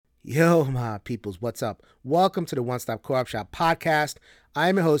Yo, my peoples, what's up? Welcome to the One Stop Co-op Shop podcast.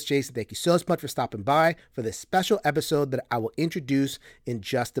 I'm your host, Jason. Thank you so much for stopping by for this special episode that I will introduce in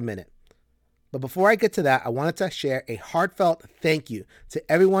just a minute. But before I get to that, I wanted to share a heartfelt thank you to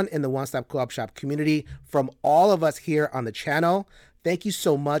everyone in the One Stop Co-op Shop community from all of us here on the channel. Thank you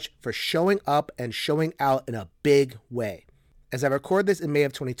so much for showing up and showing out in a big way. As I record this in May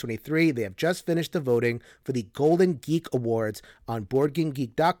of 2023, they have just finished the voting for the Golden Geek Awards on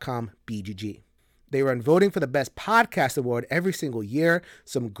BoardGameGeek.com BGG. They run voting for the Best Podcast Award every single year.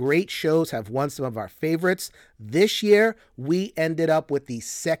 Some great shows have won some of our favorites. This year, we ended up with the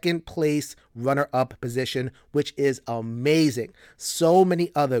second place runner-up position, which is amazing. So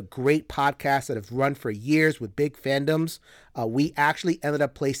many other great podcasts that have run for years with big fandoms. We actually ended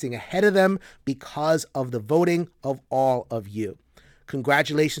up placing ahead of them because of the voting of all of you.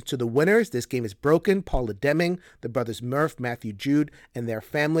 Congratulations to the winners. This Game is Broken, Paula Deming, the brothers Murph, Matthew Jude, and their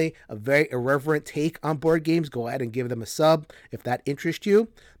family. A very irreverent take on board games. Go ahead and give them a sub if that interests you.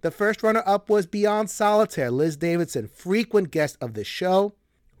 The first runner-up was Beyond Solitaire, Liz Davidson, frequent guest of the show.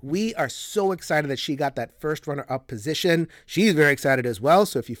 We are so excited that she got that first runner-up position. She's very excited as well,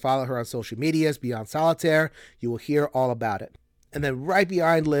 so if you follow her on social medias, Beyond Solitaire, you will hear all about it. And then right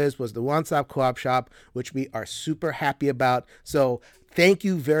behind Liz was the One Stop Co-op Shop, which we are super happy about. So thank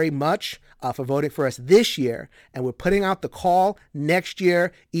you very much for voting for us this year. And we're putting out the call next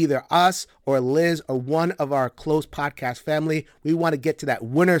year, either us or Liz or one of our close podcast family. We want to get to that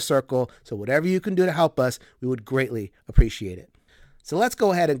winner circle. So whatever you can do to help us, we would greatly appreciate it. So let's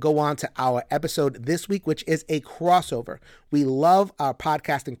go ahead and go on to our episode this week, which is a crossover. We love our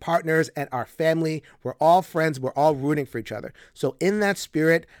podcasting partners and our family. We're all friends. We're all rooting for each other. So in that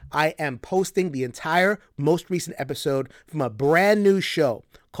spirit, I am posting the entire most recent episode from a brand new show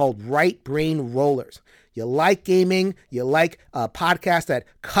called Right Brain Rollers. You like gaming, you like podcasts that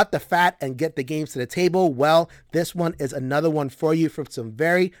cut the fat and get the games to the table. Well, this one is another one for you from some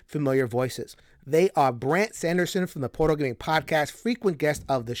very familiar voices. They are Brandt Sanderson from the Portal Gaming Podcast, frequent guest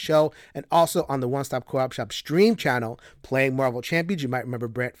of the show, and also on the One Stop Co-op Shop stream channel, playing Marvel Champions. You might remember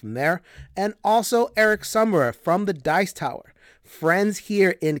Brandt from there. And also Eric Summerer from the Dice Tower. Friends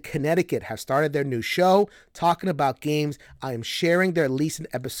here in Connecticut have started their new show talking about games. I am sharing their recent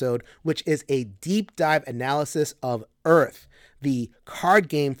episode, which is a deep dive analysis of Earth, the card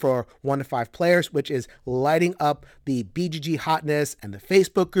game for 1 to 5 players, which is lighting up the BGG hotness and the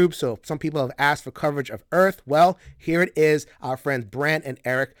Facebook group. So some people have asked for coverage of Earth. Well, here it is. Our friends Brandt and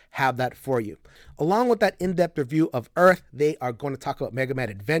Eric have that for you. Along with that in-depth review of Earth, they are going to talk about Mega Man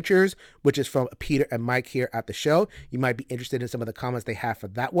Adventures, which is from Peter and Mike here at the show. You might be interested in some of the comments they have for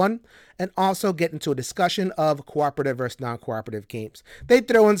that one. And also get into a discussion of cooperative versus non-cooperative games. They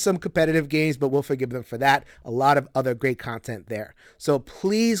throw in some competitive games, but we'll forgive them for that. A lot of other great content there. So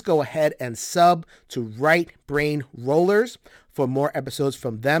please go ahead and sub to Right Brain Rollers for more episodes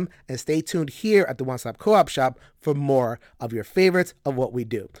from them, and stay tuned here at the One Stop Co-op Shop for more of your favorites of what we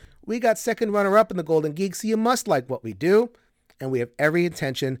do. We got second runner-up in the Golden Geek, so you must like what we do, and we have every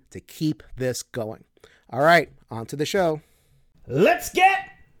intention to keep this going. All right, on to the show. Let's get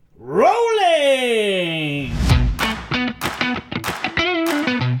rolling!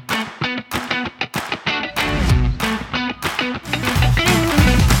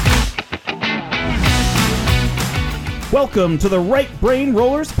 Welcome to the Right Brain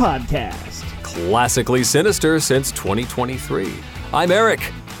Rollers podcast. Classically sinister since 2023. I'm Eric.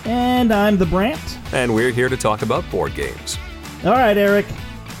 And I'm the Brandt. And we're here to talk about board games. All right, Eric.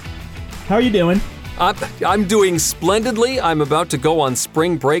 How are you doing? I'm doing splendidly. I'm about to go on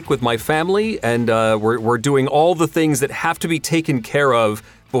spring break with my family, and we're doing all the things that have to be taken care of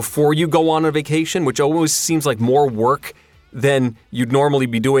before you go on a vacation, which always seems like more work than you'd normally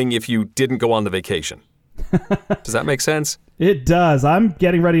be doing if you didn't go on the vacation. Does that make sense? It does. I'm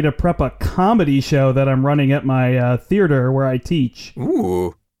getting ready to prep a comedy show that I'm running at my theater where I teach.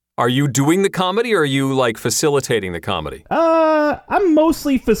 Ooh. Are you doing the comedy, or are you, like, facilitating the comedy? I'm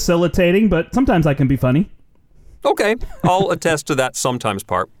mostly facilitating, but sometimes I can be funny. Okay. I'll attest to that sometimes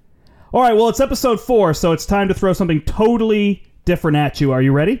part. All right, well, it's episode 4, so it's time to throw something totally different at you. Are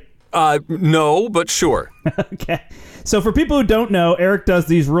you ready? No, but sure. Okay. So for people who don't know, Eric does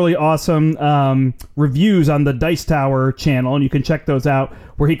these really awesome reviews on the Dice Tower channel, and you can check those out,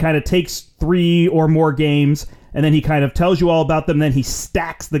 where he kind of takes 3 or more games, and then he kind of tells you all about them, and then he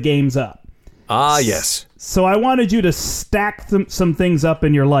stacks the games up. Ah, yes. So I wanted you to stack some things up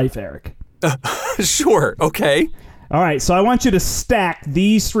in your life, Eric. Sure, okay. All right, so I want you to stack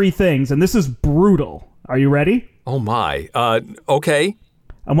these 3 things, and this is brutal. Are you ready? Oh, my. Okay.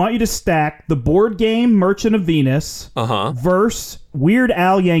 I want you to stack the board game Merchant of Venus versus Weird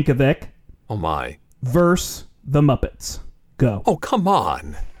Al Yankovic. Oh, my. Versus the Muppets. Go. Oh, come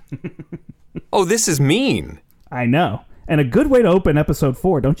on. Oh, this is mean. I know. And a good way to open episode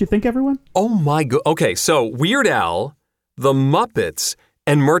 4, don't you think, everyone? Oh, my God. Okay, so Weird Al, the Muppets,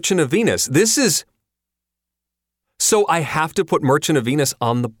 and Merchant of Venus. This is... So I have to put Merchant of Venus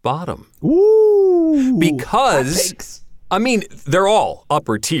on the bottom. Ooh. Because, I mean, they're all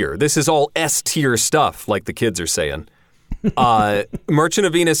upper tier. This is all S-tier stuff, like the kids are saying. Merchant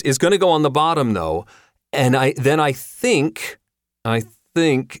of Venus is going to go on the bottom, though. And I think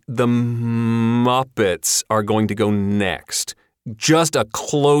the Muppets are going to go next. Just a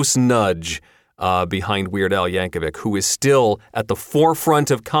close nudge behind Weird Al Yankovic, who is still at the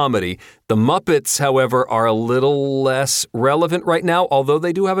forefront of comedy. The Muppets, however, are a little less relevant right now, although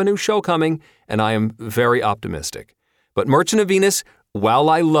they do have a new show coming, and I am very optimistic. But Merchant of Venus, while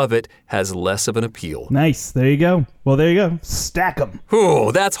I love it, has less of an appeal. Nice. There you go. Well, there you go. Stack them.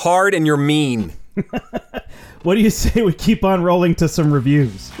 Ooh, that's hard and you're mean. What do you say we keep on rolling to some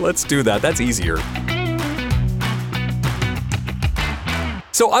reviews? Let's do that. That's easier.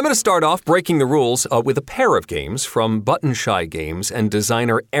 So I'm going to start off breaking the rules with a pair of games from Button Shy Games and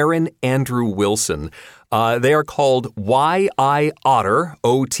designer Aaron Andrew Wilson. They are called Why I Otter,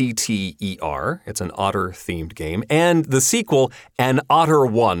 O-T-T-E-R. It's an otter-themed game. And the sequel, An Otter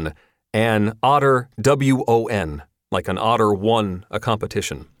Won, An Otter W-O-N, like an otter won a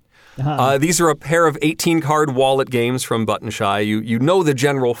competition. These are a pair of 18-card wallet games from Button Shy. You know the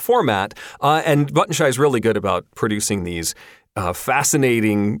general format, and Button Shy is really good about producing these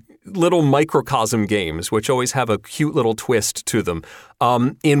fascinating little microcosm games, which always have a cute little twist to them.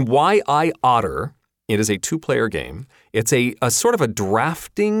 In Why I Otter, it is a 2-player game. It's a sort of a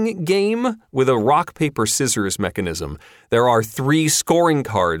drafting game with a rock, paper, scissors mechanism. There are 3 scoring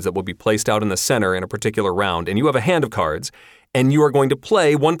cards that will be placed out in the center in a particular round, and you have a hand of cards, and you are going to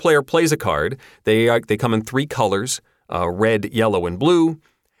play. One player plays a card. They come in 3 colors, red, yellow, and blue.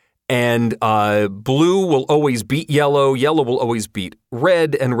 And blue will always beat yellow, yellow will always beat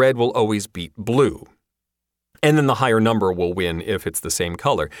red, and red will always beat blue. And then the higher number will win if it's the same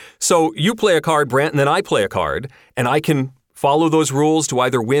color. So you play a card, Brandt, and then I play a card, and I can follow those rules to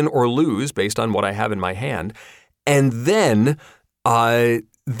either win or lose based on what I have in my hand. And then the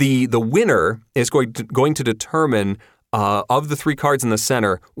winner is going to determine of the 3 cards in the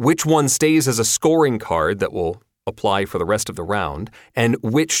center which one stays as a scoring card that will apply for the rest of the round, and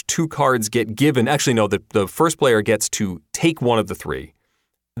which 2 cards get given. Actually, no, the first player gets to take one of the 3.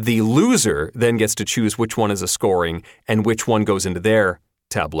 The loser then gets to choose which one is a scoring and which one goes into their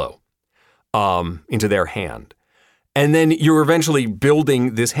tableau, into their hand. And then you're eventually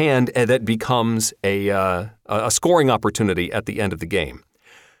building this hand that becomes a scoring opportunity at the end of the game.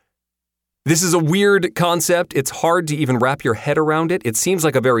 This is a weird concept. It's hard to even wrap your head around it. It seems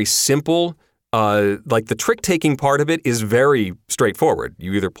like a very simple, like the trick-taking part of it is very straightforward.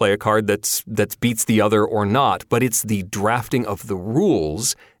 You either play a card that beats the other or not, but it's the drafting of the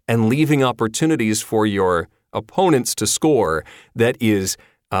rules and leaving opportunities for your opponents to score that is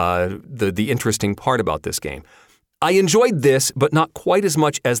the interesting part about this game. I enjoyed this, but not quite as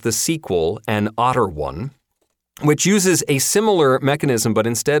much as the sequel, An Otter Won, which uses a similar mechanism, but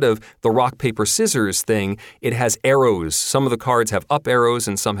instead of the rock, paper, scissors thing, it has arrows. Some of the cards have up arrows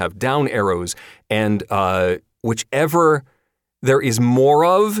and some have down arrows, and whichever there is more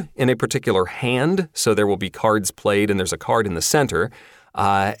of in a particular hand, so there will be cards played and there's a card in the center,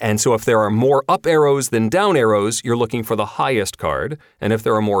 and so if there are more up arrows than down arrows, you're looking for the highest card, and if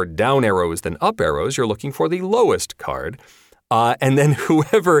there are more down arrows than up arrows, you're looking for the lowest card. And then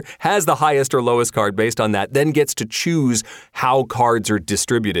whoever has the highest or lowest card based on that then gets to choose how cards are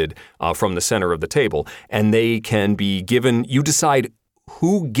distributed from the center of the table. And they can be given, you decide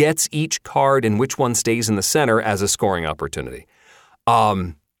who gets each card and which one stays in the center as a scoring opportunity.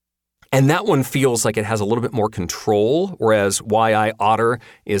 And that one feels like it has a little bit more control, whereas Why I Otter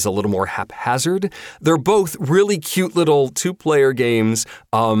is a little more haphazard. They're both really cute little 2-player games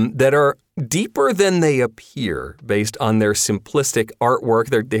that are deeper than they appear based on their simplistic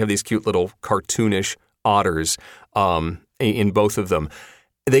artwork. They have these cute little cartoonish otters in both of them.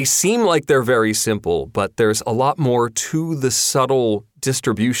 They seem like they're very simple, but there's a lot more to the subtle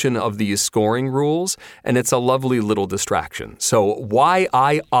distribution of these scoring rules, and it's a lovely little distraction. So Why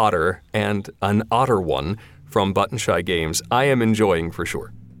I Otter and An Otter Won from Button Shy Games, I am enjoying for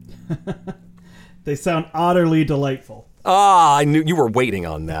sure. They sound utterly delightful. I knew you were waiting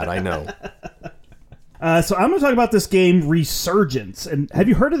on that, I know. So I'm going to talk about this game, Resurgence. And have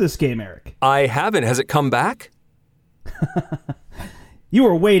you heard of this game, Eric? I haven't. Has it come back? You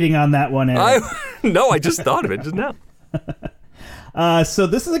were waiting on that one, Eric. No, I just thought of it just now. So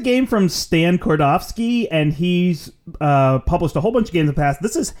this is a game from Stan Kordofsky, and he's published a whole bunch of games in the past.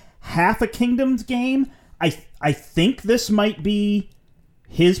 This is Half a Kingdom's game. I think this might be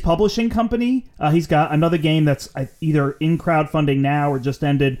his publishing company. He's got another game that's either in crowdfunding now or just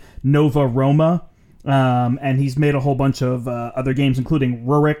ended, Nova Roma. And he's made a whole bunch of other games, including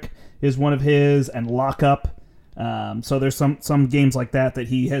Rurik is one of his, and Lockup. So there's some games like that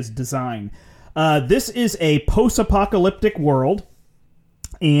he has designed. This is a post-apocalyptic world,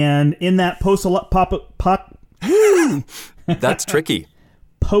 and in that That's tricky.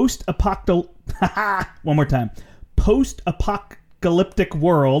 One more time. Post-apocalyptic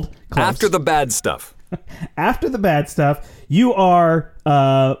world. Close. After the bad stuff. After the bad stuff, you are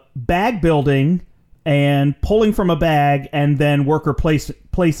bag building and pulling from a bag and then worker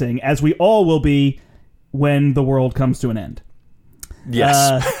placing, as we all will be when the world comes to an end.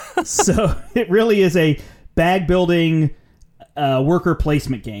 Yes. So it really is a bag building worker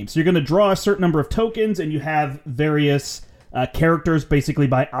placement game. So you're going to draw a certain number of tokens, and you have various characters basically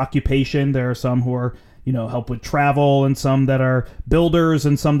by occupation. There are some who are, help with travel, and some that are builders,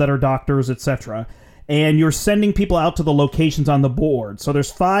 and some that are doctors, etc. And you're sending people out to the locations on the board. So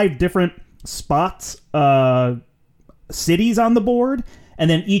there's 5 different spots, cities on the board, and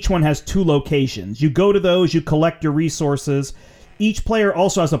then each one has 2 locations. You go to those, you collect your resources. Each player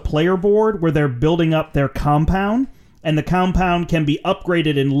also has a player board where they're building up their compound, and the compound can be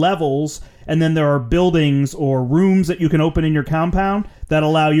upgraded in levels, and then there are buildings or rooms that you can open in your compound that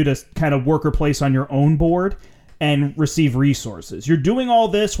allow you to kind of worker place on your own board and receive resources. You're doing all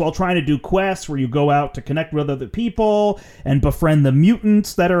this while trying to do quests where you go out to connect with other people and befriend the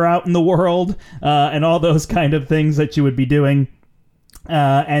mutants that are out in the world, and all those kind of things that you would be doing,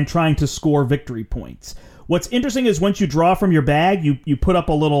 and trying to score victory points. What's interesting is once you draw from your bag, you put up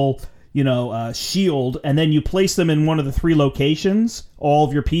a little, shield, and then you place them in one of the 3 locations, all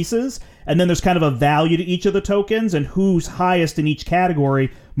of your pieces, and then there's kind of a value to each of the tokens, and who's highest in each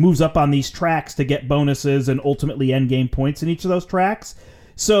category moves up on these tracks to get bonuses and ultimately endgame points in each of those tracks.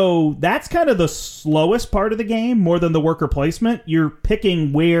 So that's kind of the slowest part of the game, more than the worker placement. You're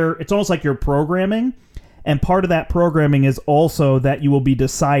picking where, it's almost like you're programming, and part of that programming is also that you will be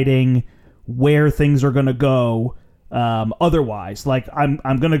deciding where things are going to go. Otherwise, like I'm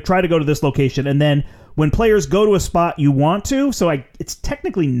going to try to go to this location, and then when players go to a spot you want to, so it's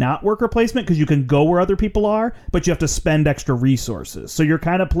technically not worker placement because you can go where other people are, but you have to spend extra resources. So you're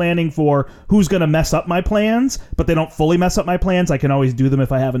kind of planning for who's going to mess up my plans, but they don't fully mess up my plans. I can always do them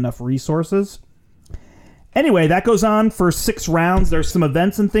if I have enough resources. Anyway, that goes on for 6 rounds. There's some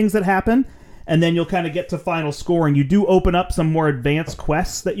events and things that happen, and then you'll kind of get to final scoring. You do open up some more advanced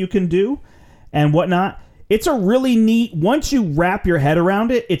quests that you can do and whatnot. It's a really neat, once you wrap your head around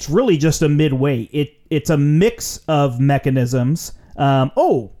it, it's really just a midway. It's a mix of mechanisms.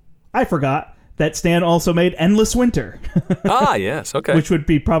 I forgot that Stan also made Endless Winter. Yes, okay. Which would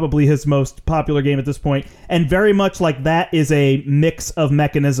be probably his most popular game at this point. And very much like that is a mix of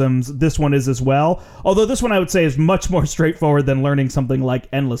mechanisms. This one is as well. Although this one I would say is much more straightforward than learning something like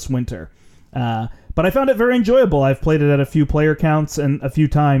Endless Winter. But I found it very enjoyable. I've played it at a few player counts and a few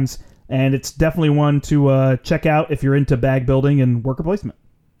times. And it's definitely one to check out if you're into bag building and worker placement.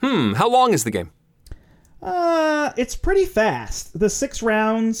 How long is the game? It's pretty fast. The 6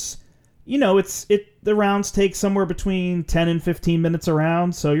 rounds, the rounds take somewhere between 10 and 15 minutes a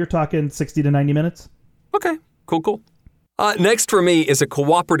round, so you're talking 60 to 90 minutes. Okay, cool. Next for me is a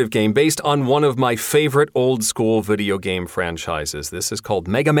cooperative game based on one of my favorite old-school video game franchises. This is called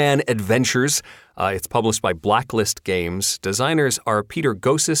Mega Man Adventures. It's published by Blacklist Games. Designers are Peter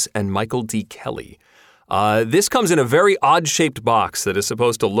Gossis and Michael D. Kelly. This comes in a very odd-shaped box that is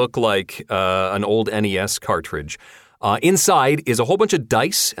supposed to look like an old NES cartridge. Inside is a whole bunch of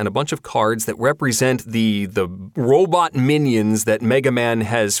dice and a bunch of cards that represent the robot minions that Mega Man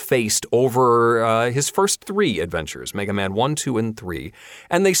has faced over his first 3 adventures, Mega Man 1, 2, and 3.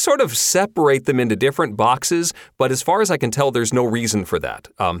 And they sort of separate them into different boxes, but as far as I can tell, there's no reason for that.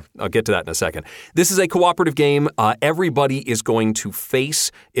 I'll get to that in a second. This is a cooperative game. Everybody is going to face,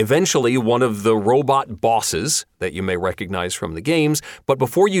 eventually, one of the robot bosses that you may recognize from the games. But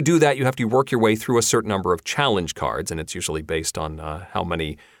before you do that, you have to work your way through a certain number of challenge cards, and it's usually based on how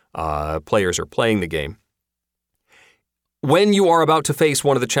many players are playing the game. When you are about to face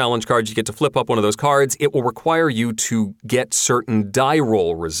one of the challenge cards, you get to flip up one of those cards. It will require you to get certain die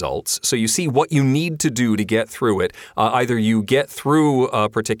roll results. So you see what you need to do to get through it. Either you get through a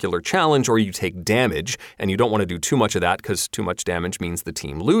particular challenge or you take damage, and you don't want to do too much of that because too much damage means the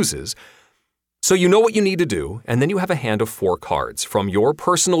team loses. So you know what you need to do, and then you have a hand of 4 cards from your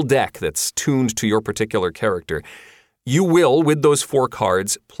personal deck that's tuned to your particular character. You will, with those 4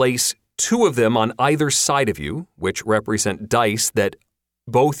 cards, place 2 of them on either side of you, which represent dice that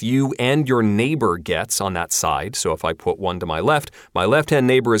both you and your neighbor gets on that side. So if I put one to my left-hand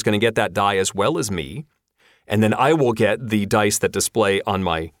neighbor is going to get that die as well as me. And then I will get the dice that display on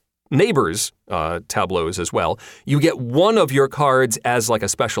my neighbor's tableaus as well. You get one of your cards as like a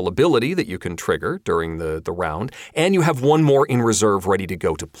special ability that you can trigger during the round, and you have one more in reserve ready to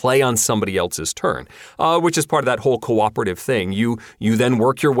go to play on somebody else's turn, which is part of that whole cooperative thing. You then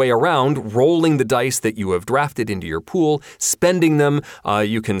work your way around, rolling the dice that you have drafted into your pool, spending them.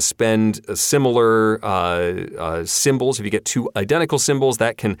 You can spend similar symbols. If you get 2 identical symbols,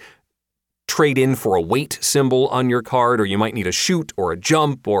 that can trade in for a weight symbol on your card, or you might need a shoot or a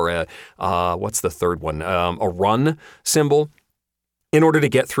jump or what's the third one? A run symbol in order to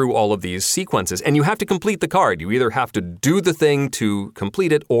get through all of these sequences. And you have to complete the card. You either have to do the thing to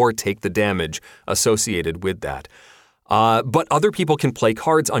complete it or take the damage associated with that. But other people can play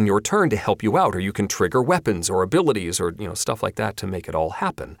cards on your turn to help you out, or you can trigger weapons or abilities or stuff like that to make it all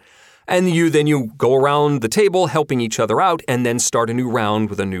happen. And you go around the table helping each other out and then start a new round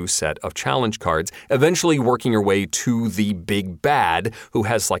with a new set of challenge cards, eventually working your way to the big bad who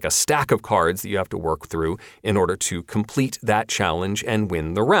has like a stack of cards that you have to work through in order to complete that challenge and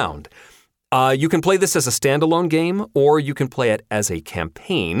win the round. You can play this as a standalone game, or you can play it as a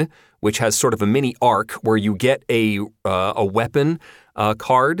campaign, which has sort of a mini arc where you get a weapon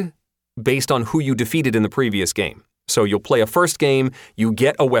card based on who you defeated in the previous game. So you'll play a first game, you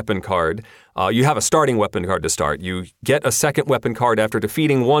get a weapon card. You have a starting weapon card to start. You get a second weapon card after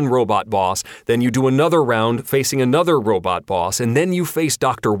defeating one robot boss. Then you do another round facing another robot boss. And then you face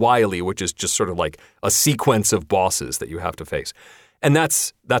Dr. Wily, which is just sort of like a sequence of bosses that you have to face. And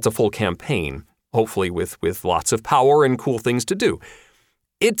that's a full campaign, hopefully with lots of power and cool things to do.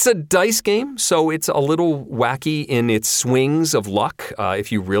 It's a dice game, so it's a little wacky in its swings of luck.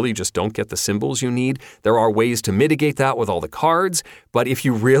 If you really just don't get the symbols you need, there are ways to mitigate that with all the cards. But if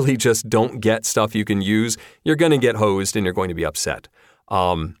you really just don't get stuff you can use, you're going to get hosed and you're going to be upset.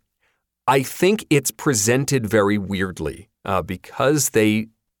 I think it's presented very weirdly because they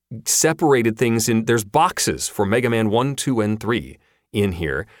separated things in. There's boxes for Mega Man 1, 2, and 3 in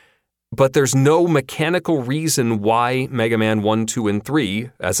here. But there's no mechanical reason why Mega Man 1, 2, and 3,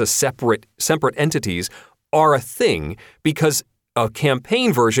 as a separate entities, are a thing, because a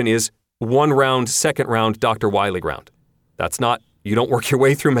campaign version is 1 round, second round, Dr. Wily round. That's not, you don't work your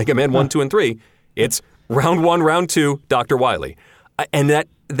way through Mega Man 1, 2, and 3. It's round 1, round 2, Dr. Wily. And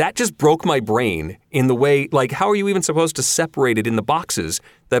that just broke my brain in the way, like, how are you even supposed to separate it in the boxes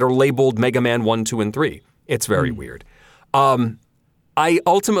that are labeled Mega Man 1, 2, and 3? It's very weird. I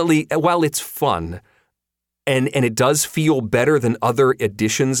ultimately, while it's fun, and it does feel better than other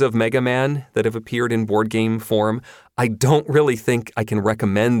editions of Mega Man that have appeared in board game form, I don't really think I can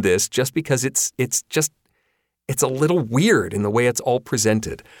recommend this just because it's a little weird in the way it's all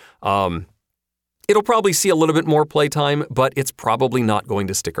presented. It'll probably see a little bit more playtime, but it's probably not going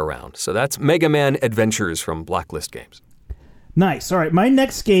to stick around. So that's Mega Man Adventures from Blacklist Games. Nice. All right, my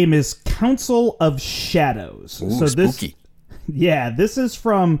next game is Council of Shadows. Ooh, spooky. This is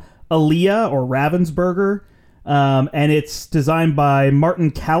from Aliyah or Ravensburger, and it's designed by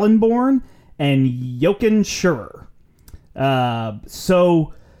Martin Kallenborn and Jochen Schurer.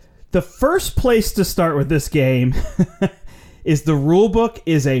 So the first place to start with this game is the rulebook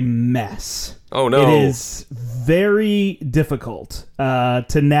is a mess. Oh, no. It is very difficult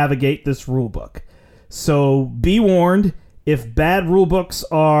to navigate this rulebook. So be warned, if bad rulebooks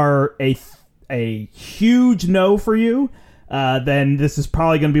are a huge no for you, then this is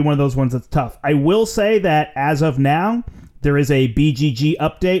probably going to be one of those ones that's tough. I will say that as of now, there is a BGG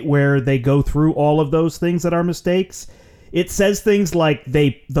update where they go through all of those things that are mistakes. It says things like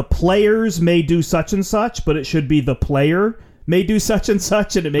the players may do such and such, but it should be the player may do such and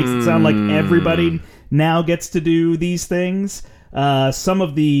such, and it makes it sound like everybody now gets to do these things. Some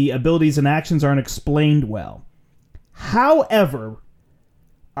of the abilities and actions aren't explained well. However,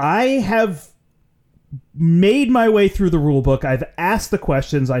 I have made my way through the rulebook. I've asked the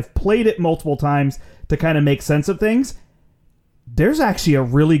questions. I've played it multiple times to kind of make sense of things. There's actually a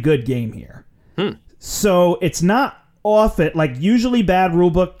really good game here. So it's not often, like usually bad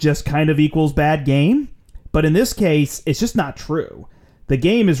rulebook just kind of equals bad game. But in this case, it's just not true. The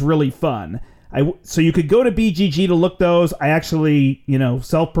game is really fun. So you could go to BGG to look those. I actually,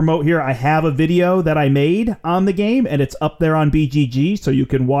 self-promote here. I have a video that I made on the game, and it's up there on BGG, so you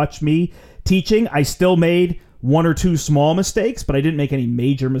can watch me teaching. I still made 1 or 2 small mistakes, but I didn't make any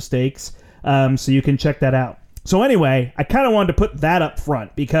major mistakes. So you can check that out. So anyway, I kind of wanted to put that up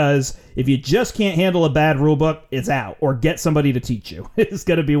front because if you just can't handle a bad rulebook, it's out. Or get somebody to teach you. It's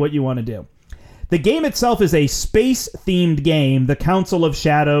going to be what you want to do. The game itself is a space-themed game. The Council of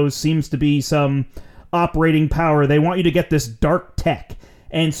Shadows seems to be some operating power. They want you to get this dark tech.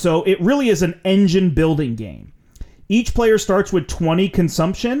 And so it really is an engine-building game. Each player starts with 20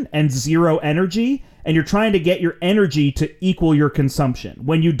 consumption and 0 energy, and you're trying to get your energy to equal your consumption.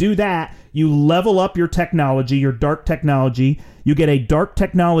 When you do that, you level up your technology, your dark technology. You get a dark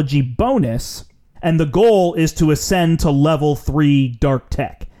technology bonus, and the goal is to ascend to level 3 dark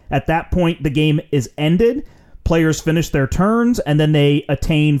tech. At that point, the game is ended. Players finish their turns, and then they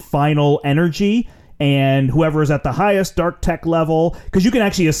attain final energy. And whoever is at the highest dark tech level, because you can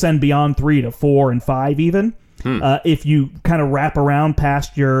actually ascend beyond 3 to 4 and 5 even, if you kind of wrap around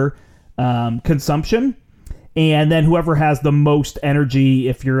past your consumption. And then whoever has the most energy,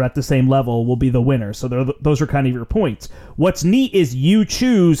 if you're at the same level, will be the winner. So those are kind of your points. What's neat is you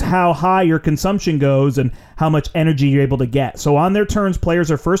choose how high your consumption goes and how much energy you're able to get. So on their turns,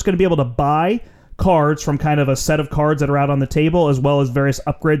 players are first going to be able to buy cards from kind of a set of cards that are out on the table, as well as various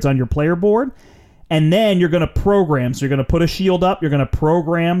upgrades on your player board. And then you're going to program. So you're going to put a shield up. You're going to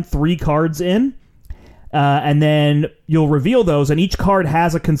program 3 cards in. And then you'll reveal those, and each card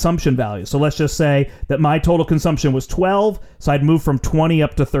has a consumption value. So let's just say that my total consumption was 12, so I'd move from 20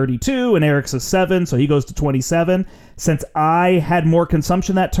 up to 32, and Eric's is 7, so he goes to 27. Since I had more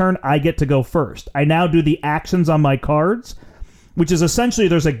consumption that turn, I get to go first. I now do the actions on my cards, which is essentially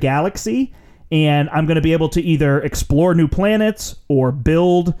there's a galaxy, and I'm going to be able to either explore new planets or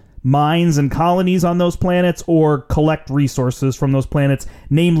build mines and colonies on those planets or collect resources from those planets,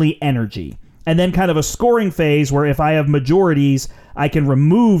 namely energy. And then kind of a scoring phase where if I have majorities, I can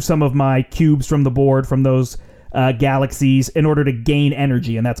remove some of my cubes from the board from those galaxies in order to gain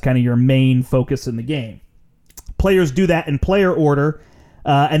energy. And that's kind of your main focus in the game. Players do that in player order,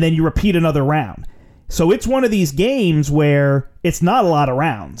 and then you repeat another round. So it's one of these games where it's not a lot of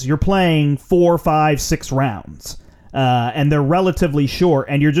rounds. You're playing 4, 5, 6 rounds. And they're relatively short,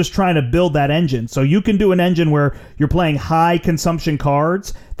 and you're just trying to build that engine. So you can do an engine where you're playing high consumption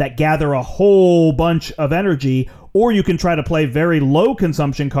cards that gather a whole bunch of energy, or you can try to play very low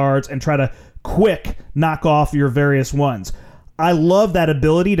consumption cards and try to quick knock off your various ones. I love that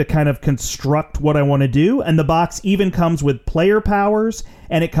ability to kind of construct what I want to do, and the box even comes with player powers,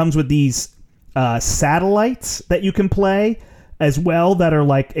 and it comes with these satellites that you can play as well that are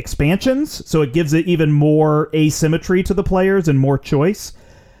like expansions, so it gives it even more asymmetry to the players and more choice.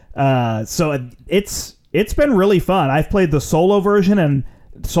 So it's been really fun. I've played the solo version, and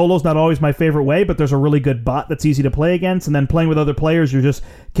solo's not always my favorite way, but there's a really good bot that's easy to play against, and then playing with other players, you're just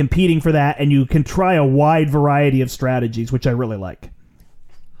competing for that, and you can try a wide variety of strategies, which I really like.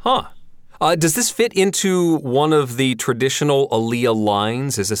 Huh. Does this fit into one of the traditional Alea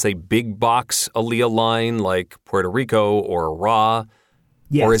lines? Is this a big box Alea line like Puerto Rico or Ra?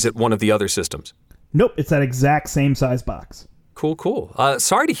 Yes. Or is it one of the other systems? Nope, it's that exact same size box. Cool.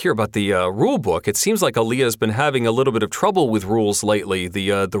 Sorry to hear about the rule book. It seems like Alea's been having a little bit of trouble with rules lately.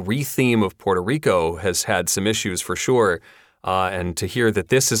 The re-theme of Puerto Rico has had some issues for sure. And to hear that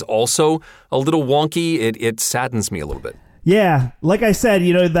this is also a little wonky, it saddens me a little bit. Yeah, like I said,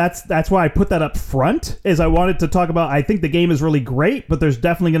 that's why I put that up front, is I wanted to talk about, I think the game is really great, but there's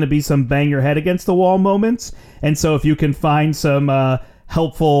definitely going to be some bang your head against the wall moments. And so if you can find some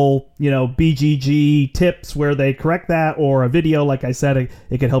helpful, BGG tips where they correct that, or a video, like I said,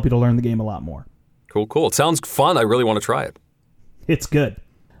 it could help you to learn the game a lot more. Cool. It sounds fun. I really want to try it. It's good.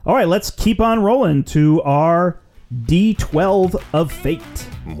 All right, let's keep on rolling to our D12 of Fate.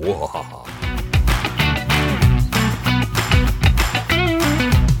 Whoa.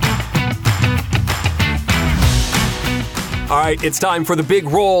 All right, it's time for the big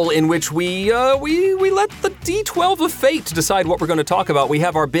roll in which we let the D12 of Fate decide what we're going to talk about. We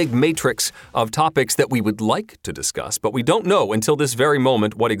have our big matrix of topics that we would like to discuss, but we don't know until this very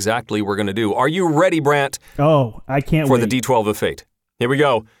moment what exactly we're going to do. Are you ready, Brandt? Oh, I can't wait. For the D12 of Fate. Here we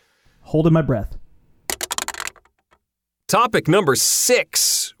go. Holding my breath. Topic number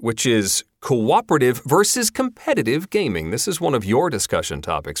 6, which is cooperative versus competitive gaming. This is one of your discussion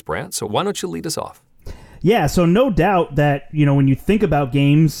topics, Brandt, so why don't you lead us off? Yeah, so no doubt that, when you think about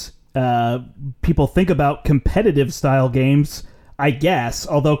games, people think about competitive style games, I guess,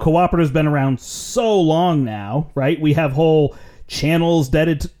 although cooperative's been around so long now, right? We have whole channels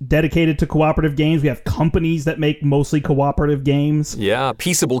dedicated to cooperative games. We have companies that make mostly cooperative games. Yeah,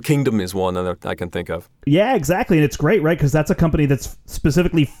 Peaceable Kingdom is one that I can think of. Yeah, exactly, and it's great, right? Because that's a company that's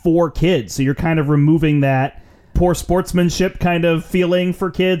specifically for kids, so you're kind of removing that poor sportsmanship kind of feeling for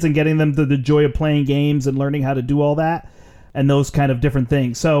kids and getting them to the joy of playing games and learning how to do all that and those kind of different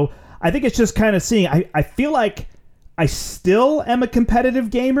things. So I think it's just kind of seeing, I feel like I still am a competitive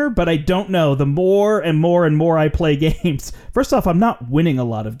gamer, but I don't know. The more and more and more I play games, first off, I'm not winning a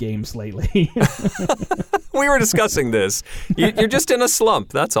lot of games lately. We were discussing this. You're just in a slump,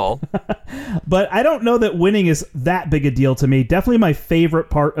 that's all. But I don't know that winning is that big a deal to me. Definitely my favorite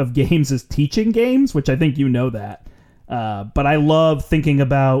part of games is teaching games, which I think you know that. But I love thinking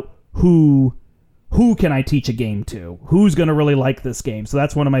about who can I teach a game to? Who's going to really like this game? So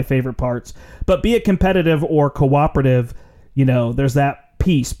that's one of my favorite parts. But be it competitive or cooperative, there's that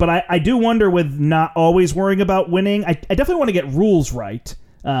piece. But I do wonder with not always worrying about winning. I definitely want to get rules right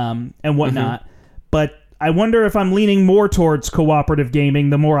and whatnot. But I wonder if I'm leaning more towards cooperative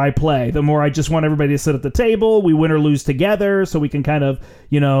gaming the more I play. The more I just want everybody to sit at the table, we win or lose together, so we can kind of,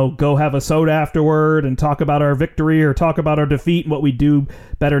 go have a soda afterward and talk about our victory or talk about our defeat and what we do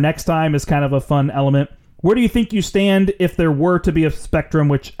better next time is kind of a fun element. Where do you think you stand if there were to be a spectrum,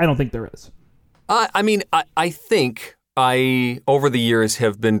 which I don't think there is? I think I, over the years,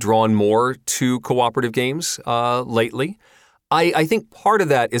 have been drawn more to cooperative games lately. I think part of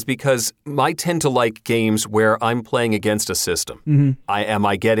that is because I tend to like games where I'm playing against a system. Mm-hmm. Am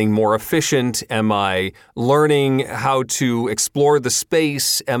I getting more efficient? Am I learning how to explore the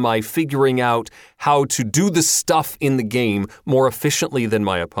space? Am I figuring out how to do the stuff in the game more efficiently than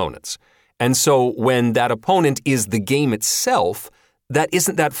my opponents? And so when that opponent is the game itself, that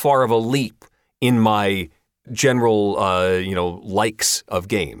isn't that far of a leap in my general, likes of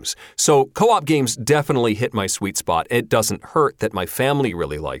games. So co-op games definitely hit my sweet spot. It doesn't hurt that my family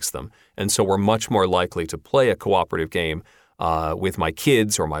really likes them. And so we're much more likely to play a cooperative game with my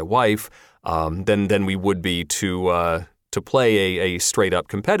kids or my wife than we would be to play a straight-up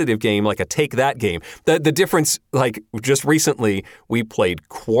competitive game like a take-that game. The difference, like just recently, we played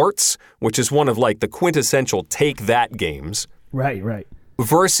Quartz, which is one of like the quintessential take-that games. Right.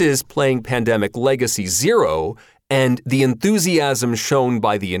 Versus playing Pandemic Legacy Zero and the enthusiasm shown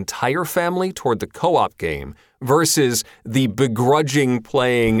by the entire family toward the co-op game versus the begrudging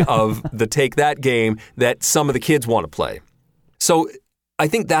playing of the Take That game that some of the kids want to play. So I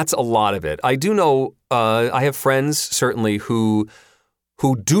think that's a lot of it. I do know I have friends certainly who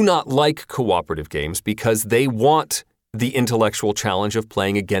do not like cooperative games because they want the intellectual challenge of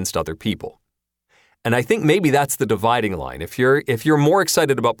playing against other people. And I think maybe that's the dividing line. If you're more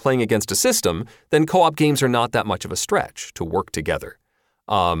excited about playing against a system, then co-op games are not that much of a stretch to work together.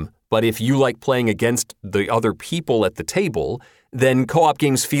 But if you like playing against the other people at the table, then co-op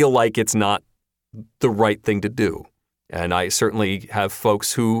games feel like it's not the right thing to do. And I certainly have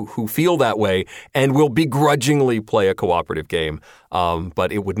folks who feel that way and will begrudgingly play a cooperative game,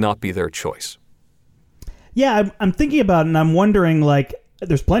 but it would not be their choice. Yeah, I'm thinking about it and I'm wondering, like,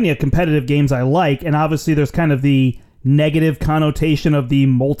 there's plenty of competitive games I like, and obviously there's kind of the negative connotation of the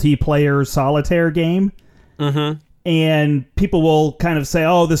multiplayer solitaire game. Mm-hmm. And people will kind of say,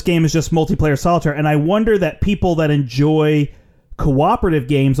 oh, this game is just multiplayer solitaire. And I wonder that people that enjoy cooperative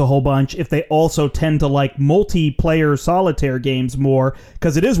games a whole bunch, if they also tend to like multiplayer solitaire games more,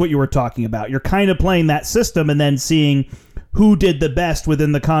 because it is what you were talking about. You're kind of playing that system and then seeing who did the best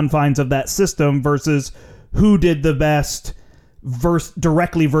within the confines of that system versus who did the best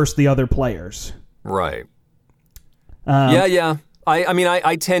directly versus the other players. Right. Yeah.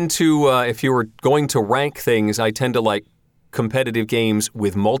 I tend to, if you were going to rank things, I tend to like competitive games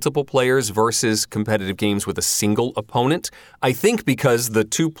with multiple players versus competitive games with a single opponent. I think because the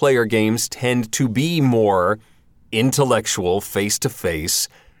two-player games tend to be more intellectual, face-to-face.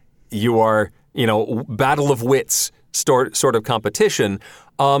 You are, battle of wits sort of competition.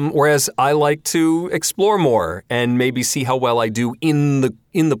 Whereas I like to explore more and maybe see how well I do in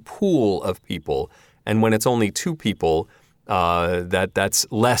the pool of people. And when it's only two people, that's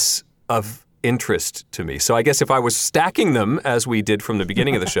less of interest to me. So I guess if I was stacking them, as we did from the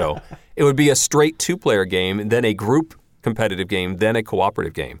beginning of the show, it would be a straight two-player game, then a group competitive game, then a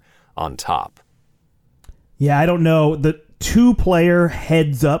cooperative game on top. Yeah, I don't know. The two-player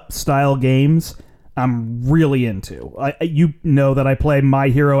heads-up style games I'm really into. You know that I play My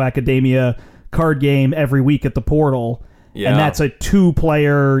Hero Academia card game every week at the Portal. Yeah. And that's a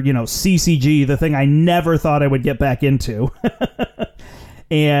two-player, CCG, the thing I never thought I would get back into.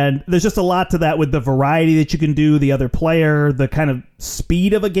 And there's just a lot to that with the variety that you can do, the other player, the kind of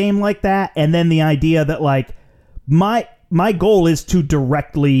speed of a game like that, and then the idea that, like, my goal is to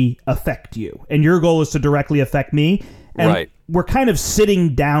directly affect you, and your goal is to directly affect me. And right. We're kind of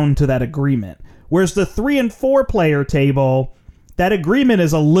sitting down to that agreement. Whereas the 3 and 4 player table, that agreement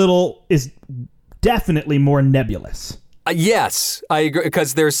is definitely more nebulous. Yes, I agree,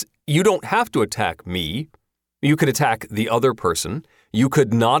 because you don't have to attack me. You could attack the other person. You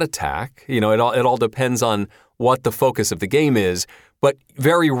could not attack. It all depends on what the focus of the game is. But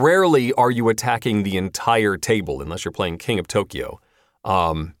very rarely are you attacking the entire table unless you're playing King of Tokyo,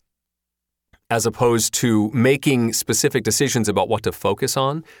 as opposed to making specific decisions about what to focus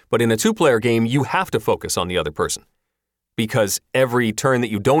on. But in a two-player game, you have to focus on the other person because every turn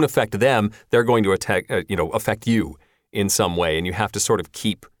that you don't affect them, they're going to affect you in some way, and you have to sort of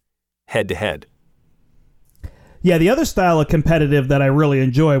keep head-to-head. Yeah, the other style of competitive that I really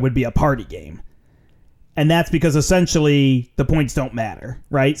enjoy would be a party game. And that's because essentially the points don't matter,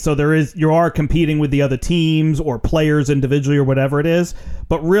 right? So you are competing with the other teams or players individually or whatever it is,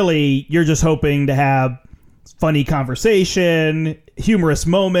 but really you're just hoping to have funny conversation, humorous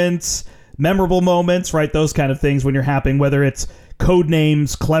moments, memorable moments, right? Those kind of things when you're happening, whether it's code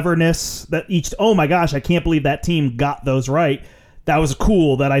names, cleverness, oh my gosh, I can't believe that team got those right. That was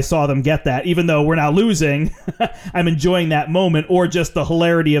cool that I saw them get that. Even though we're now losing, I'm enjoying that moment, or just the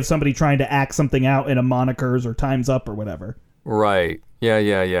hilarity of somebody trying to act something out in a monikers or time's up or whatever. Right.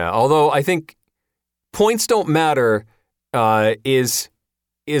 Yeah. Although I think points don't matter is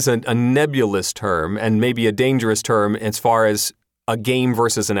a nebulous term and maybe a dangerous term as far as a game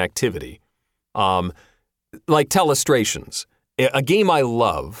versus an activity. Like Telestrations. A game I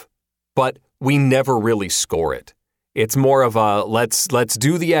love, but we never really score it. It's more of a let's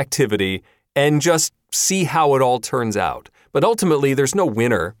do the activity and just see how it all turns out. But ultimately, there's no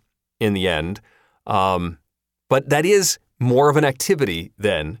winner in the end. But that is more of an activity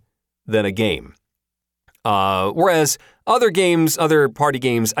than a game. Whereas other party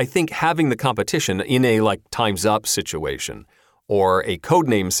games, I think having the competition in a like time's up situation or a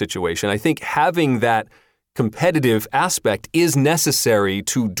codename situation, I think having that competitive aspect is necessary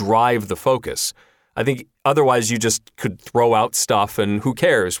to drive the focus. I think otherwise you just could throw out stuff and who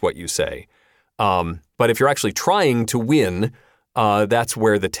cares what you say. But if you're actually trying to win, that's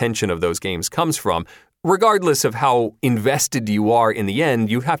where the tension of those games comes from. Regardless of how invested you are in the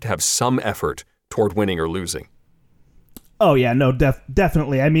end, you have to have some effort toward winning or losing. Oh, yeah, no,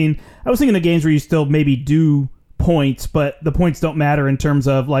 definitely. I mean, I was thinking of games where you still maybe do points, but the points don't matter in terms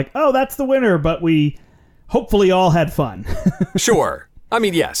of like, oh, that's the winner, but we hopefully all had fun. Sure. I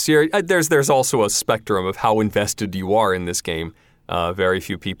mean, yes, there's also a spectrum of how invested you are in this game. Very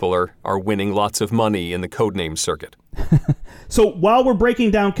few people are winning lots of money in the codename circuit. So while we're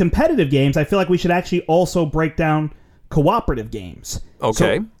breaking down competitive games, I feel like we should actually also break down cooperative games.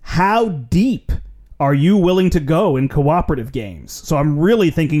 Okay. So how deep are you willing to go in cooperative games? So I'm really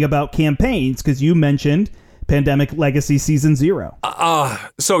thinking about campaigns because you mentioned Pandemic Legacy Season 0.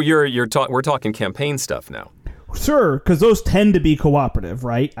 So we're talking campaign stuff now. Sure, because those tend to be cooperative,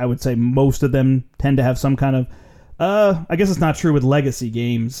 right? I would say most of them tend to have some kind of... I guess it's not true with legacy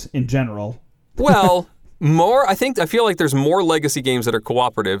games in general. Well, I feel like there's more legacy games that are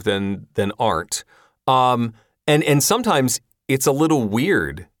cooperative than aren't. And sometimes it's a little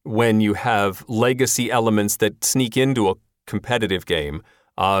weird when you have legacy elements that sneak into a competitive game,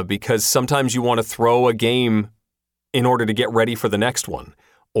 because sometimes you want to throw a game in order to get ready for the next one,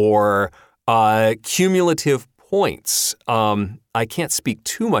 or cumulative points. I can't speak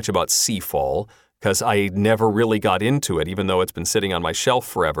too much about Seafall because I never really got into it, even though it's been sitting on my shelf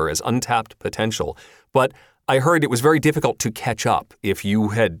forever as untapped potential. But I heard it was very difficult to catch up. If you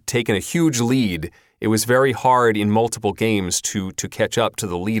had taken a huge lead, it was very hard in multiple games to catch up to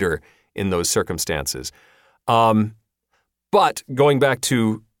the leader in those circumstances. But going back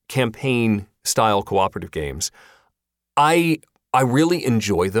to campaign-style cooperative games, I really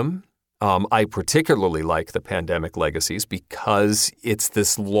enjoy them. I particularly like the Pandemic Legacies because it's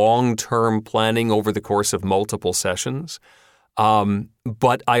this long-term planning over the course of multiple sessions.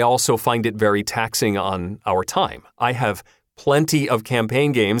 But I also find it very taxing on our time. I have plenty of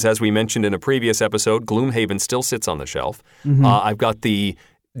campaign games. As we mentioned in a previous episode, Gloomhaven still sits on the shelf. Mm-hmm. I've got the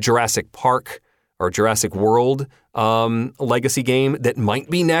Jurassic Park or Jurassic World legacy game that might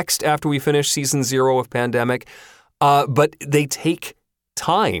be next after we finish Season 0 of Pandemic. But they take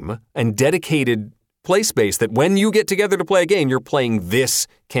time and dedicated play space that when you get together to play a game, you're playing this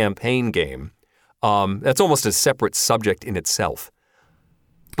campaign game. That's almost a separate subject in itself.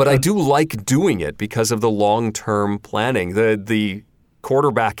 But I do like doing it because of the long-term planning, the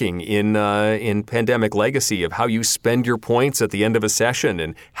quarterbacking in Pandemic Legacy of how you spend your points at the end of a session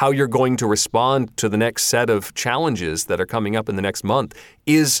and how you're going to respond to the next set of challenges that are coming up in the next month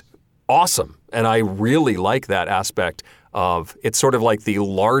is awesome. And I really like that aspect of it's sort of like the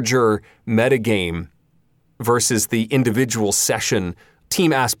larger metagame versus the individual session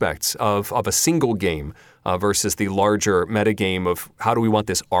team aspects of a single game versus the larger metagame of how do we want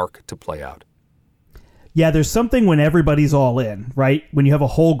this arc to play out. Yeah, there's something when everybody's all in, right? When you have a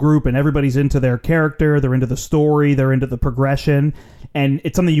whole group and everybody's into their character, they're into the story, they're into the progression, and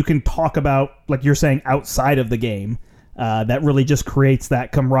it's something you can talk about, like you're saying, outside of the game, that really just creates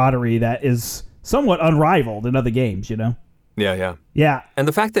that camaraderie that is somewhat unrivaled in other games, you know? Yeah. And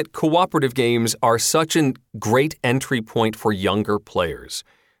the fact that cooperative games are such a great entry point for younger players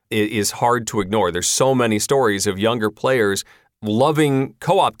is hard to ignore. There's so many stories of younger players loving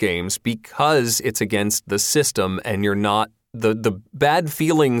co-op games because it's against the system and you're not, the bad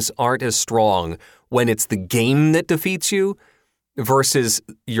feelings aren't as strong when it's the game that defeats you versus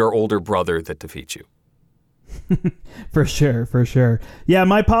your older brother that defeats you. For sure. Yeah,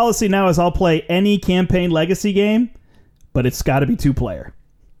 my policy now is I'll play any campaign legacy game, but it's got to be 2-player.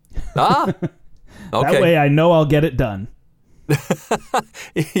 Okay. That way I know I'll get it done.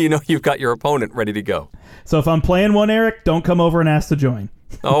 You know you've got your opponent ready to go. So if I'm playing one, Eric, don't come over and ask to join.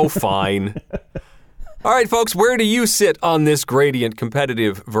 Oh, fine. All right, folks, where do you sit on this gradient,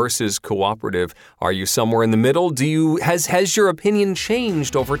 competitive versus cooperative? Are you somewhere in the middle? Has your opinion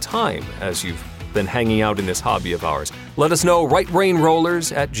changed over time as you've been hanging out in this hobby of ours? Let us know,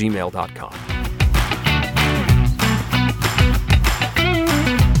 rightbrainrollers@gmail.com.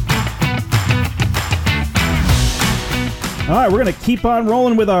 All right, we're going to keep on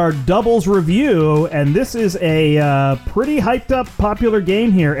rolling with our doubles review, and this is a pretty hyped up popular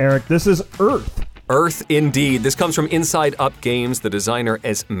game here, Eric. This is Earth. Earth, indeed. This comes from Inside Up Games. The designer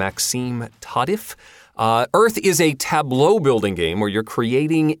is Maxime Tadif. Earth is a tableau building game where you're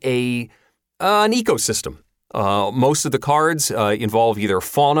creating an ecosystem. Most of the cards involve either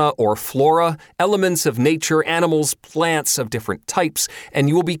fauna or flora, elements of nature, animals, plants of different types, and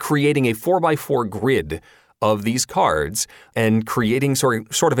you will be creating a 4x4 grid of these cards and creating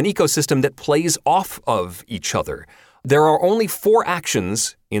sort of an ecosystem that plays off of each other. There are only 4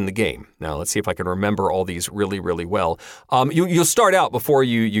 actions in the game. Now, let's see if I can remember all these really, really well. You'll start out, before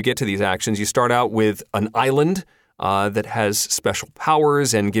you get to these actions, you start out with an island that has special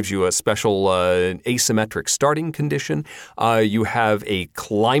powers and gives you a special asymmetric starting condition. You have a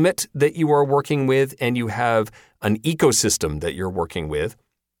climate that you are working with, and you have an ecosystem that you're working with.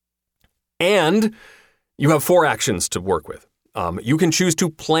 And you have 4 actions to work with. You can choose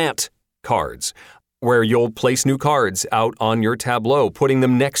to plant cards, where you'll place new cards out on your tableau, putting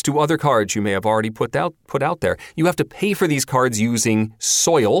them next to other cards you may have already put out there. You have to pay for these cards using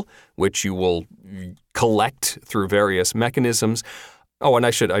soil, which you will collect through various mechanisms. Oh, and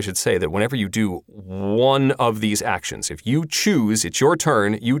I should say that whenever you do one of these actions, if you choose, it's your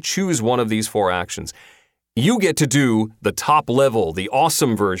turn, you choose one of these 4 actions, you get to do the top level, the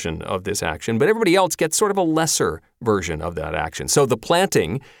awesome version of this action, but everybody else gets sort of a lesser version of that action. So the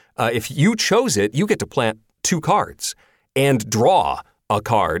planting, if you chose it, you get to plant 2 cards and draw a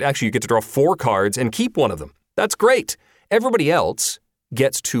card. Actually, you get to draw 4 cards and keep one of them. That's great. Everybody else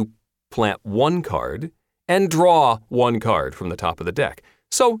gets to plant 1 card and draw 1 card from the top of the deck.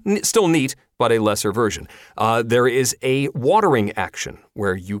 So still neat, but a lesser version. There is a watering action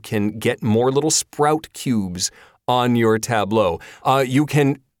where you can get more little sprout cubes on your tableau. You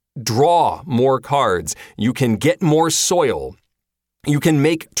can draw more cards. You can get more soil. You can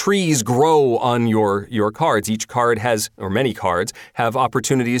make trees grow on your cards. Each card has, or many cards, have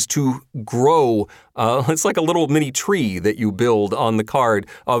opportunities to grow. It's like a little mini tree that you build on the card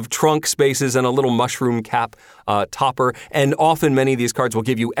of trunk spaces and a little mushroom cap topper. And often many of these cards will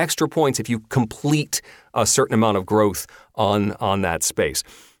give you extra points if you complete a certain amount of growth on that space.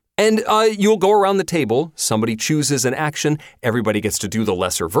 And you'll go around the table. Somebody chooses an action. Everybody gets to do the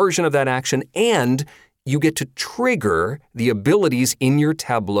lesser version of that action. And you get to trigger the abilities in your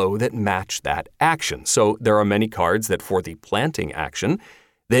tableau that match that action. So there are many cards that for the planting action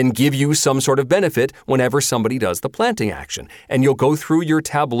then give you some sort of benefit whenever somebody does the planting action. And you'll go through your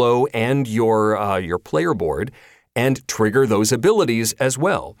tableau and your player board and trigger those abilities as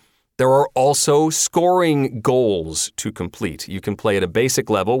well. There are also scoring goals to complete. You can play at a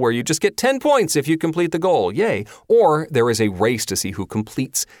basic level where you just get 10 points if you complete the goal. Yay. Or there is a race to see who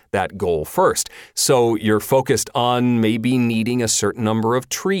completes that goal first. So you're focused on maybe needing a certain number of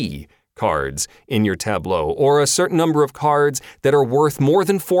tree cards in your tableau or a certain number of cards that are worth more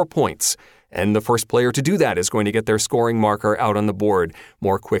than 4 points. And the first player to do that is going to get their scoring marker out on the board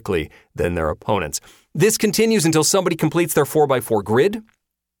more quickly than their opponents. This continues until somebody completes their 4x4 grid.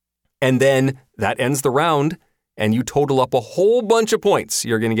 And then that ends the round, and you total up a whole bunch of points.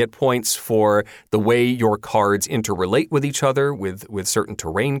 You're going to get points for the way your cards interrelate with each other, with certain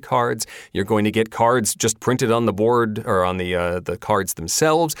terrain cards. You're going to get cards just printed on the board or on the cards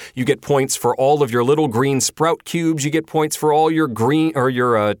themselves. You get points for all of your little green sprout cubes. You get points for all your green or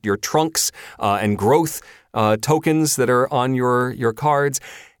your trunks and growth tokens that are on your cards.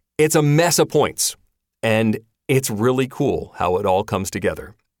 It's a mess of points, and it's really cool how it all comes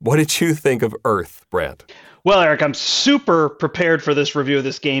together. What did you think of Earth, Brandt? Well, Eric, I'm super prepared for this review of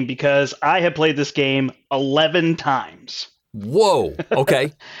this game because I have played this game 11 times. Whoa,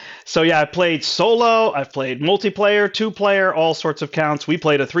 okay. So yeah, I played solo, I've played multiplayer, 2-player, all sorts of counts. We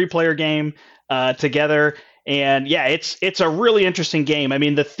played a 3-player game together, and yeah, it's a really interesting game. I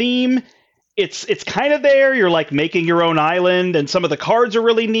mean, the theme, it's kind of there. You're like making your own island, and some of the cards are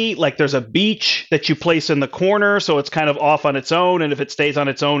really neat. Like there's a beach that you place in the corner, so it's kind of off on its own, and if it stays on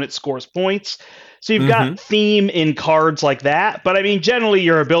its own, it scores points. So you've got theme in cards like that. But I mean, generally,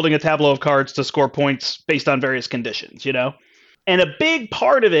 you're building a tableau of cards to score points based on various conditions, you know? And a big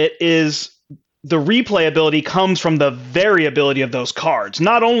part of it is the replayability comes from the variability of those cards.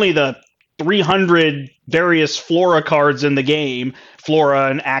 Not only the 300 various flora cards in the game,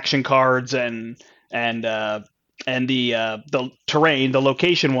 flora and action cards and the terrain, the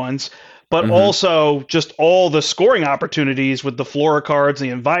location ones, but also just all the scoring opportunities with the flora cards, the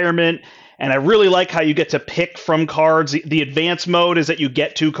environment. And I really like how you get to pick from cards. The advanced mode is that you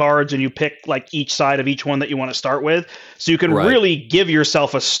get 2 cards and you pick like each side of each one that you want to start with. So you can really give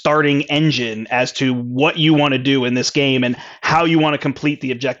yourself a starting engine as to what you want to do in this game and how you want to complete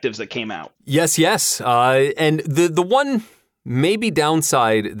the objectives that came out. Yes. And the one maybe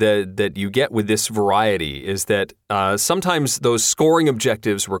downside that you get with this variety is that sometimes those scoring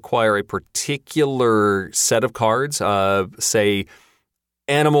objectives require a particular set of cards, say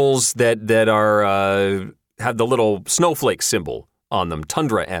animals that are have the little snowflake symbol on them,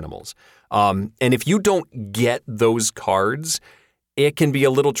 tundra animals. And if you don't get those cards, it can be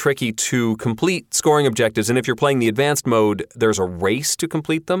a little tricky to complete scoring objectives. And if you're playing the advanced mode, there's a race to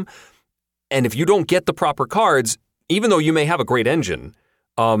complete them. And if you don't get the proper cards, even though you may have a great engine,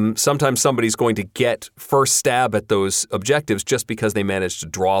 sometimes somebody's going to get first stab at those objectives just because they managed to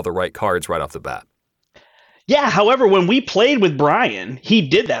draw the right cards right off the bat. Yeah, however, when we played with Brian, he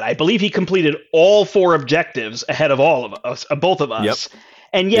did that. I believe he completed all 4 objectives ahead of all of us, both of us. Yep.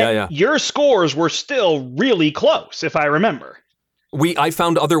 And yet your scores were still really close, if I remember. I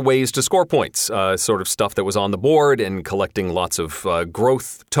found other ways to score points, sort of stuff that was on the board and collecting lots of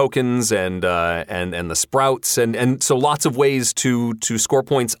growth tokens and the sprouts. And so lots of ways to score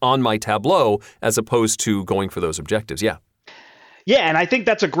points on my tableau as opposed to going for those objectives. Yeah. Yeah, and I think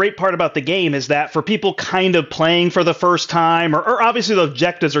that's a great part about the game is that for people kind of playing for the first time, or obviously the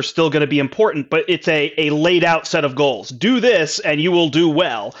objectives are still going to be important, but it's a laid out set of goals. Do this and you will do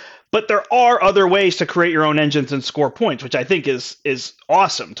well. But there are other ways to create your own engines and score points, which I think is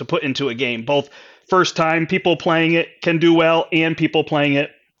awesome to put into a game. Both first time people playing it can do well, and people playing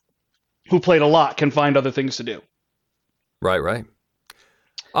it who played a lot can find other things to do. Right.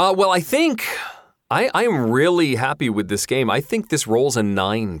 Well, I think I am really happy with this game. I think this rolls a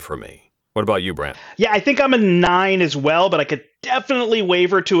 9 for me. What about you, Brandt? Yeah, I think I'm a 9 as well, but I could definitely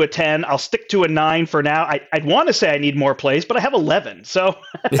waver to a 10. I'll stick to a 9 for now. I'd want to say I need more plays, but I have 11, so...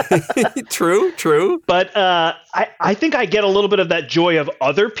 True. But I think I get a little bit of that joy of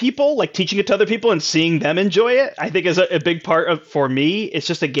other people, like teaching it to other people and seeing them enjoy it, I think is a big part of, for me, it's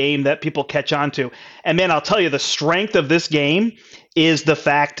just a game that people catch on to. And man, I'll tell you, the strength of this game is the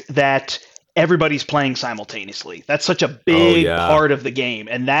fact that everybody's playing simultaneously. That's such a big part of the game,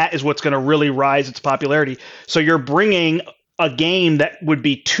 and that is what's going to really rise its popularity. So you're bringing a game that would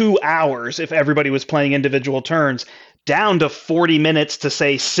be 2 hours if everybody was playing individual turns down to 40 minutes to,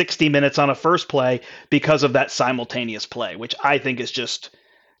 say, 60 minutes on a first play because of that simultaneous play, which I think is just,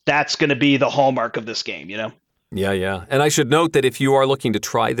 that's going to be the hallmark of this game, you know? Yeah. And I should note that if you are looking to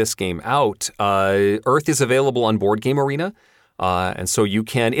try this game out, Earth is available on Board Game Arena. And so you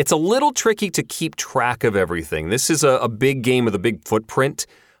can, it's a little tricky to keep track of everything. This is a big game with a big footprint.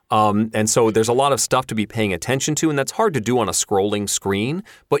 And so there's a lot of stuff to be paying attention to, and that's hard to do on a scrolling screen.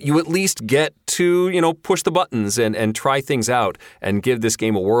 But you at least get to, push the buttons and try things out and give this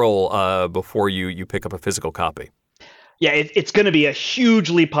game a whirl before you pick up a physical copy. Yeah, it's going to be a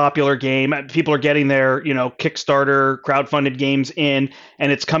hugely popular game. People are getting their, Kickstarter crowdfunded games in,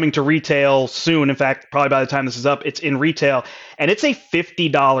 and it's coming to retail soon. In fact, probably by the time this is up, it's in retail. And it's a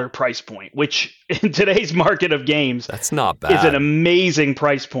 $50 price point, which in today's market of games, that's not bad. Is an amazing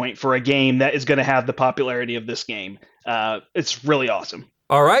price point for a game that is going to have the popularity of this game. It's really awesome.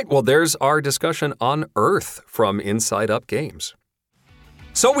 All right, well, there's our discussion on Earth from Inside Up Games.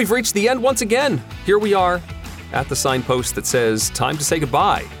 So we've reached the end once again. Here we are at the signpost that says, time to say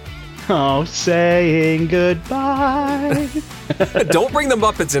goodbye. Oh, saying goodbye. Don't bring the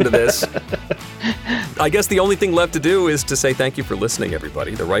Muppets into this. I guess the only thing left to do is to say thank you for listening,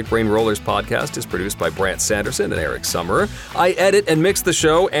 everybody. The Right Brain Rollers podcast is produced by Brandt Sanderson and Eric Summerer. I edit and mix the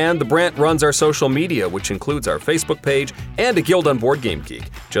show, and the Brandt runs our social media, which includes our Facebook page and a guild on Board Game Geek.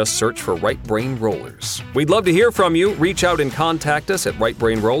 Just search for Right Brain Rollers. We'd love to hear from you. Reach out and contact us at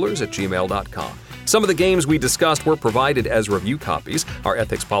rightbrainrollers@gmail.com. Some of the games we discussed were provided as review copies. Our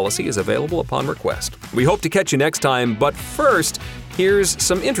ethics policy is available upon request. We hope to catch you next time, but first, here's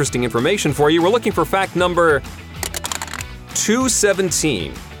some interesting information for you. We're looking for fact number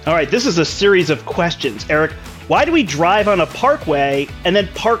 217. All right, this is a series of questions. Eric, why do we drive on a parkway and then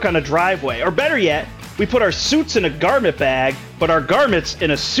park on a driveway? Or better yet, we put our suits in a garment bag, but our garments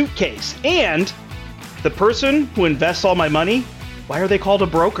in a suitcase. And the person who invests all my money, why are they called a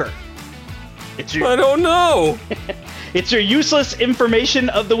broker? I don't know. It's your useless information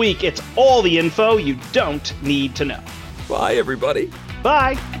of the week. It's all the info you don't need to know. Bye, everybody.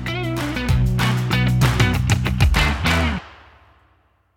 Bye.